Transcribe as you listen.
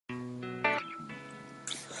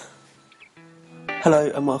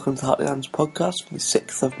Hello and welcome to Hartley podcast for the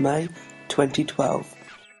 6th of May 2012.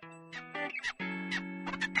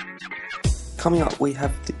 Coming up we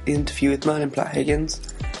have the interview with Merlin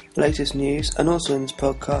Platt-Higgins, latest news, and also in this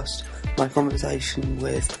podcast my conversation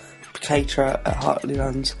with caterer at Hartley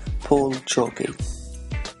Paul Chalky.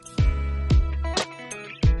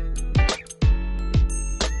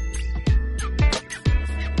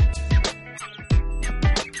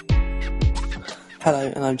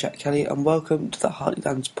 Hello, and I'm Jack Kelly, and welcome to the Hartley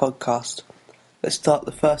podcast. Let's start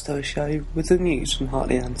the first ever show with the news from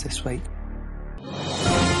Hartley this week.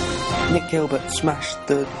 Nick Gilbert smashed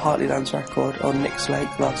the Hartley record on Nick's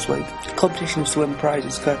Lake last week. Competitions to win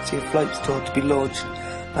prizes courtesy of Float Store to be launched,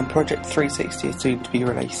 and Project 360 is soon to be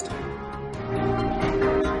released.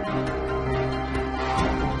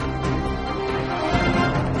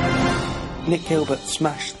 Nick Gilbert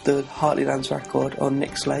smashed the Hartley record on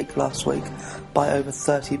Nick's Lake last week by over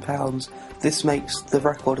 £30. This makes the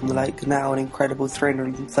record on the lake now an incredible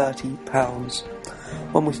 £330.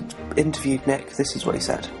 When we interviewed Nick, this is what he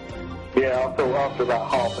said. Yeah, I thought after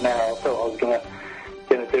about half an hour, I thought I was going to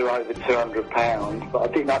do over £200, but I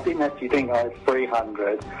didn't actually think I had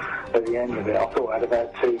 300 at the end of it. I thought I had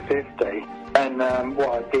about 250. And what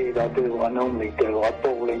I do what I normally do. I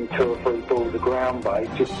ball in 2 or 3 balls of ground bait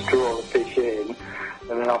just to draw the fish in,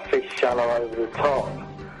 and then I fish shallow over the top.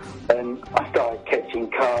 And I started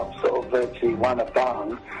catching carp sort of virtually one a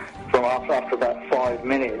bung from after about 5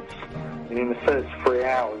 minutes. And in the first 3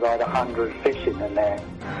 hours, I had 100 fish in the net.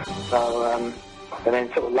 So, and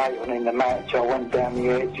then sort of later on in the match, I went down the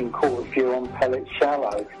edge and caught a few on pellet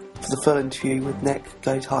shallow. For the full interview with Nick,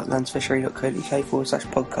 go to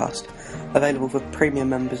heartlandsfishery.co.uk/podcast. Available for premium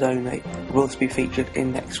members only. It will also be featured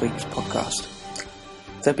in next week's podcast.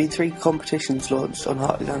 There have been 3 competitions launched on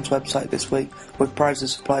Hartleyland's website this week, with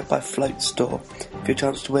prizes supplied by Float Store. For your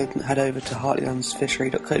chance to win, head over to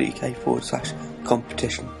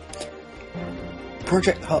heartlandsfishery.co.uk/competition.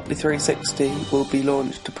 Project Hartley 360 will be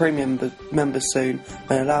launched to premium members soon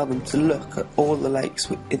and allow them to look at all the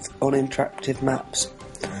lakes on interactive maps.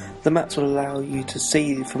 The maps will allow you to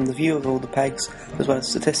see from the view of all the pegs, as well as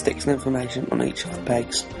statistics and information on each of the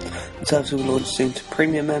pegs. The service will launch soon to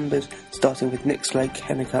premium members, starting with Nick's Lake,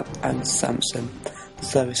 Henniker and Samson. The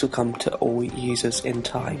service will come to all users in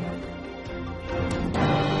time.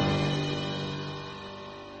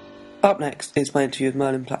 Up next is my interview with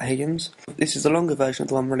Merlin Platt-Higgins. This is a longer version of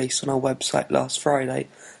the one released on our website last Friday,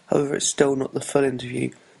 however it's still not the full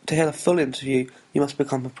interview. To hear the full interview, you must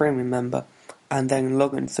become a premium member and then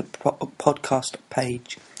log into the podcast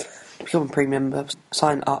page. To become a premium member,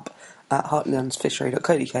 sign up at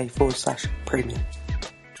heartlandsfishery.co.uk/premium.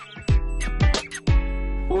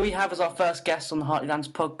 What we have as our first guest on the Hartleylands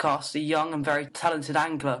podcast, a young and very talented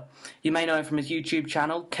angler. You may know him from his YouTube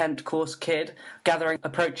channel, Kent Course Kid,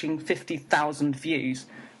 approaching 50,000 views.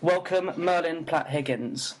 Welcome, Merlin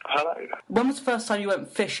Platt-Higgins. Hello. When was the first time you went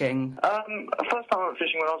fishing? First time I went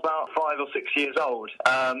fishing when I was about 5 or 6 years old.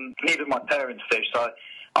 Neither of my parents fished, so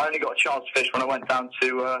I only got a chance to fish when I went down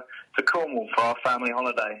to Cornwall for our family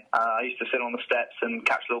holiday. I used to sit on the steps and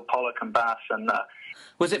catch little pollock and bass. And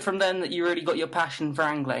was it from then that you really got your passion for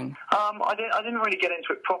angling? I didn't really get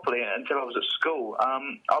into it properly until I was at school.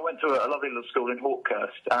 I went to a lovely little school in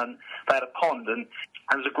Hawkhurst, and they had a pond, and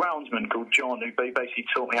there was a groundsman called John who basically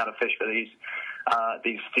taught me how to fish for these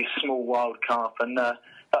small wild carp, and that's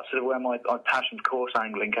sort of where my passion for course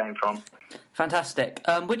angling came from. Fantastic.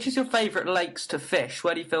 Which is your favourite lakes to fish?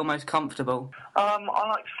 Where do you feel most comfortable? I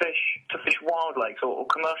like to fish wild lakes or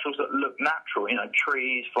commercials that look natural,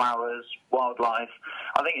 trees, flowers, wildlife.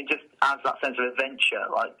 I think it just adds that sense of adventure.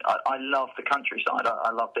 Like I love the countryside.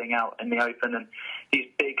 I love being out in the open, and these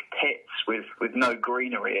big pits with no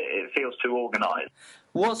greenery, it feels too organised.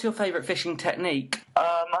 What's your favourite fishing technique?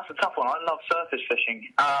 That's a tough one. I love surface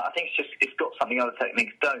fishing. I think it's got something other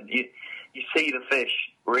techniques don't. You see the fish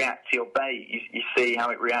react to your bait. You see how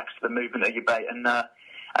it reacts to the movement of your bait, and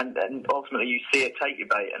ultimately you see it take your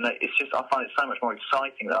bait. And it's just, I find it so much more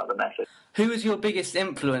exciting than other methods. Who is your biggest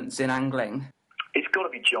influence in angling? It's got to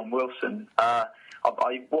be John Wilson. I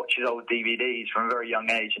watch his old DVDs from a very young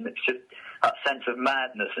age, and it's just that sense of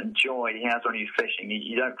madness and joy he has when he's fishing.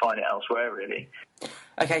 You don't find it elsewhere, really.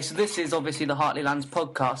 Okay, so this is obviously the Hartleylands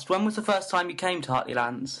podcast. When was the first time you came to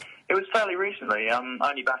Hartleylands? It was fairly recently,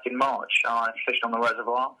 only back in March. I fished on the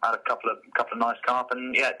reservoir, had a couple of nice carp,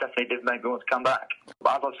 and yeah, it definitely did make me want to come back.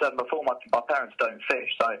 But as I've said before, my parents don't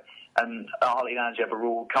fish, and at Hartley Lands you have a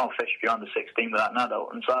rule, can't fish if you're under 16 without an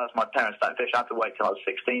adult, and so as my parents don't fish, I had to wait till I was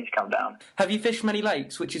 16 to come down. Have you fished many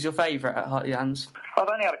lakes? Which is your favourite at Hartley Lands? I've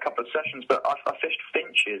only had a couple of sessions, but I fished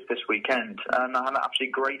finches this weekend, and I had an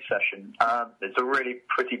absolutely great session. It's a really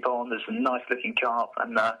pretty pond, there's some nice looking carp,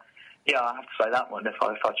 and yeah, I have to say that one if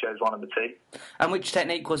I chose one of the two. And which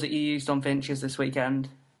technique was it you used on finches this weekend?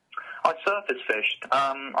 I surface fished.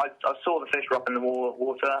 I saw the fish up in the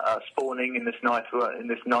water, spawning in this nice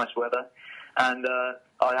weather, and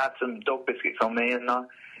I had some dog biscuits on me, and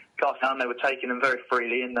cast down. They were taking them very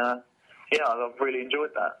freely, and yeah, I've really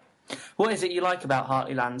enjoyed that. What is it you like about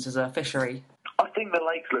Hartley Lands as a fishery? I think the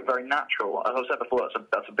lakes look very natural. As I said before,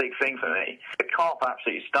 that's a big thing for me. The carp are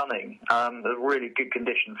absolutely stunning. They're really good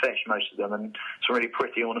conditioned fish, most of them, and some really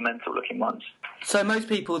pretty ornamental looking ones. So most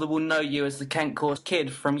people that will know you as the Kent Course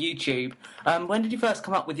Kid from YouTube. When did you first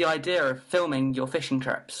come up with the idea of filming your fishing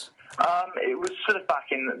trips? It was sort of back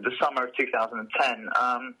in the summer of 2010.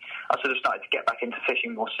 I sort of started to get back into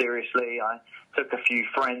fishing more seriously. I took a few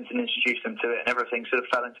friends and introduced them to it, and everything sort of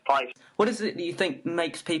fell into place. What is it that you think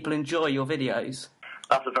makes people enjoy your videos?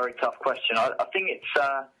 That's a very tough question. I think it's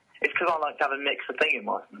because I like to have a mix of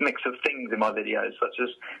things in my videos, such as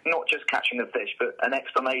not just catching the fish, but an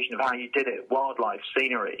explanation of how you did it, wildlife,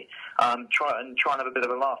 scenery. Try and have a bit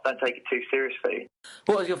of a laugh. Don't take it too seriously.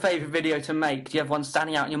 What was your favourite video to make? Do you have one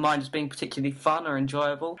standing out in your mind as being particularly fun or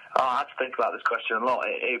enjoyable? I had to think about this question a lot.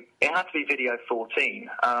 It had to be video 14.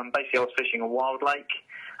 Basically, I was fishing a wild lake.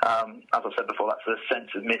 As I said before, that's a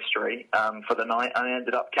sense of mystery for the night, and I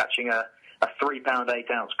ended up catching a 3-pound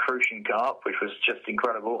 8-ounce crucian carp, which was just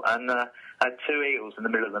incredible, and had 2 eels in the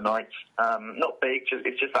middle of the night. Not big,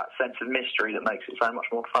 it's just that sense of mystery that makes it so much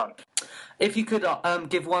more fun. If you could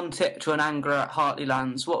give one tip to an angler at Hartley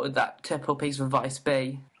Lands, what would that tip or piece of advice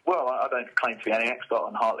be? Well, I don't claim to be any expert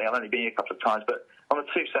on Hartley. I've only been here a couple of times, but on the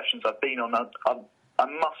 2 sessions I've been on, I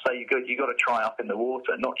must say you've got to try up in the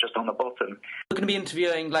water, not just on the bottom. We're going to be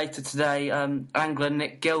interviewing later today angler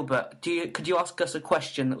Nick Gilbert. Could you ask us a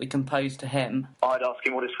question that we can pose to him? I'd ask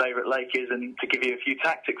him what his favourite lake is and to give you a few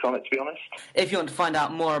tactics on it, to be honest. If you want to find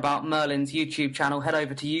out more about Merlin's YouTube channel, head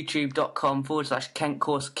over to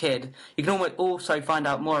youtube.com/KentCourseKid. You can also find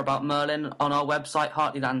out more about Merlin on our website,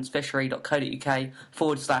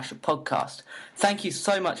 hartleylandsfishery.co.uk/podcast. Thank you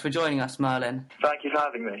so much for joining us, Merlin. Thank you for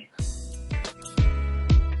having me.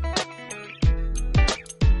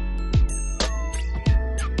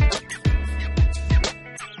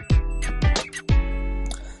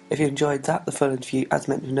 If you enjoyed that, the full interview, as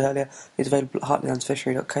mentioned earlier, is available at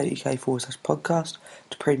hartleylandsfishery.co.uk/podcast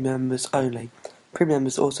to premium members only. Premium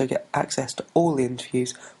members also get access to all the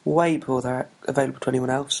interviews way before they're available to anyone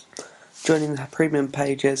else. Joining the premium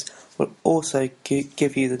pages will also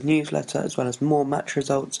give you the newsletter as well as more match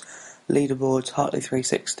results, leaderboards, Hartley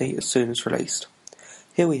 360 as soon as released.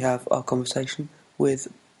 Here we have our conversation with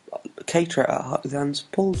caterer at Hartley Lands,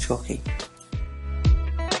 Paul Chalky.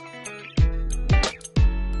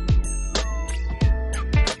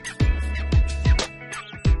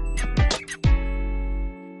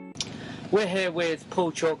 We're here with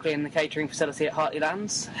Paul Chalkley in the catering facility at Hartley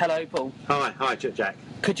Lands. Hello, Paul. Hi, Jack.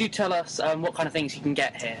 Could you tell us what kind of things you can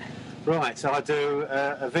get here? Right, so I do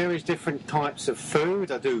various different types of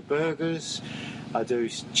food. I do burgers, I do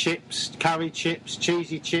chips, curry chips,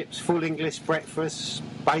 cheesy chips, full English breakfast,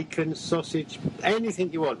 bacon, sausage,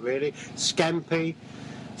 anything you want really. Scampi,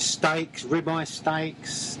 steaks, ribeye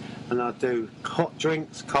steaks, and I do hot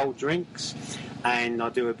drinks, cold drinks. And I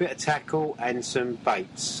do a bit of tackle and some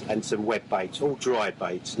baits and some wet baits, all dry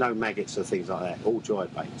baits, no maggots or things like that, all dry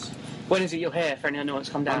baits. When is it you're here for anyone who wants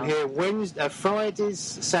to come down? I'm here Fridays,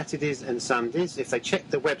 Saturdays and Sundays. If they check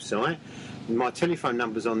the website, my telephone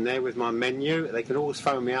number's on there with my menu. They can always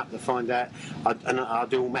phone me up to find out. And I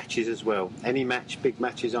do all matches as well. Any match, big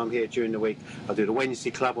matches, I'm here during the week. I do the Wednesday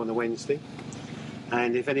club on the Wednesday.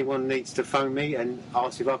 And if anyone needs to phone me and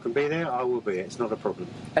ask if I can be there, I will be. It's not a problem.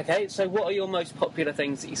 Okay, so what are your most popular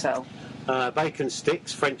things that you sell? Bacon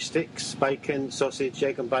sticks, French sticks, bacon, sausage,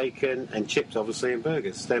 egg and bacon, and chips, obviously, and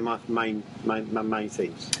burgers. They're my main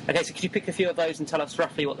things. Okay, so could you pick a few of those and tell us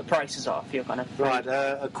roughly what the prices are for your kind of... Right,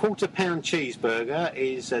 a £1/4 cheeseburger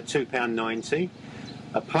is £2.90.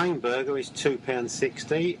 A plain burger is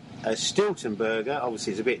 £2.60. A Stilton burger,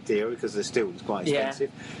 obviously, is a bit dearer because the Stilton's quite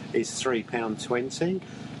expensive, is £3.20.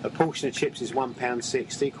 A portion of chips is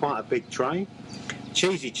 £1.60, quite a big tray.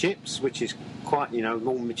 Cheesy chips, which is quite,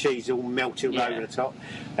 all cheese all melted over the top,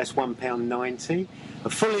 that's £1.90. A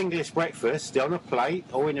full English breakfast on a plate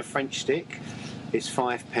or in a French stick is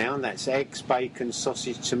 £5. That's eggs, bacon,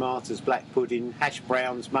 sausage, tomatoes, black pudding, hash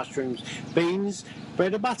browns, mushrooms, beans,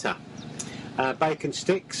 bread and butter. Bacon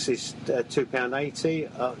sticks is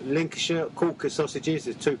 £2.80. Lincolnshire Corker sausages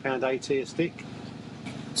is £2.80 a stick.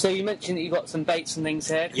 So you mentioned that you've got some baits and things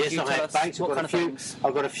here. Yes, I have baits.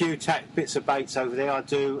 I've got a few bits of baits over there. I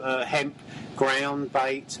do hemp ground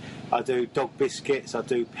bait. I do dog biscuits. I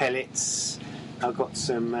do pellets. I've got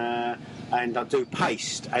some, and I do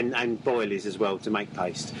paste and boilies as well to make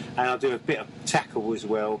paste. And I do a bit of tackle as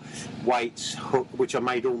well, weights, hook, which I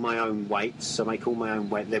made all my own weights. I make all my own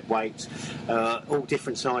lead weights, all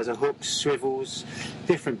different size of hooks, swivels,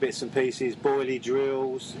 different bits and pieces, boilie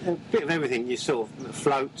drills, a bit of everything. You sort of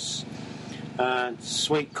floats,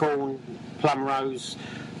 sweet corn, plum rose,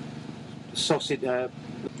 sausage,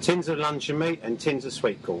 tins of luncheon meat and tins of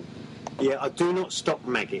sweet corn. Yeah, I do not stock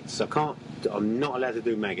maggots. I'm not allowed to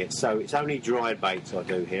do maggots, so it's only dried baits I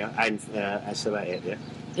do here, and that's about it. Yeah.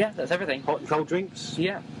 Yeah, that's everything. Hot and cold drinks.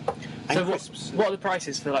 Yeah. And so crisps. what are the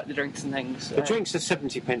prices for like the drinks and things? The drinks are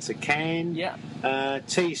 70p a can. Yeah.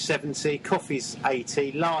 Tea 70, coffee's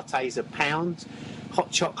 80, lattes £1.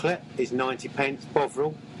 Hot chocolate is 90p.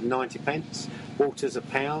 Bovril 90p. Water's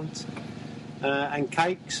 £1. And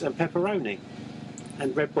cakes and pepperoni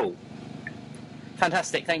and Red Bull.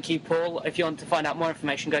 Fantastic, thank you, Paul. If you want to find out more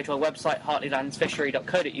information, go to our website,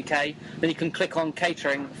 hartleylandsfishery.co.uk. Then you can click on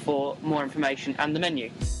catering for more information and the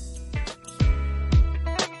menu.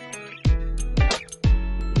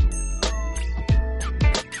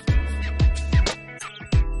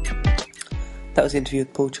 That was the interview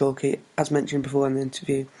with Paul Chalky. As mentioned before in the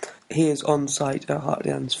interview, he is on site at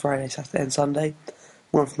Hartley Lands Friday, Saturday and Sunday.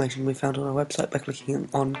 More information can be found on our website by clicking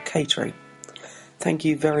on catering. Thank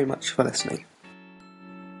you very much for listening.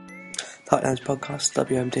 Heartlands podcast,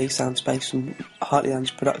 WMD Soundspace from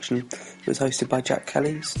Heartlands production, was hosted by Jack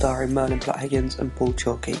Kelly, starring Merlin Platt-Higgins and Paul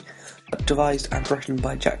Chalky, devised and written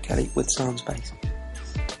by Jack Kelly with Soundspace.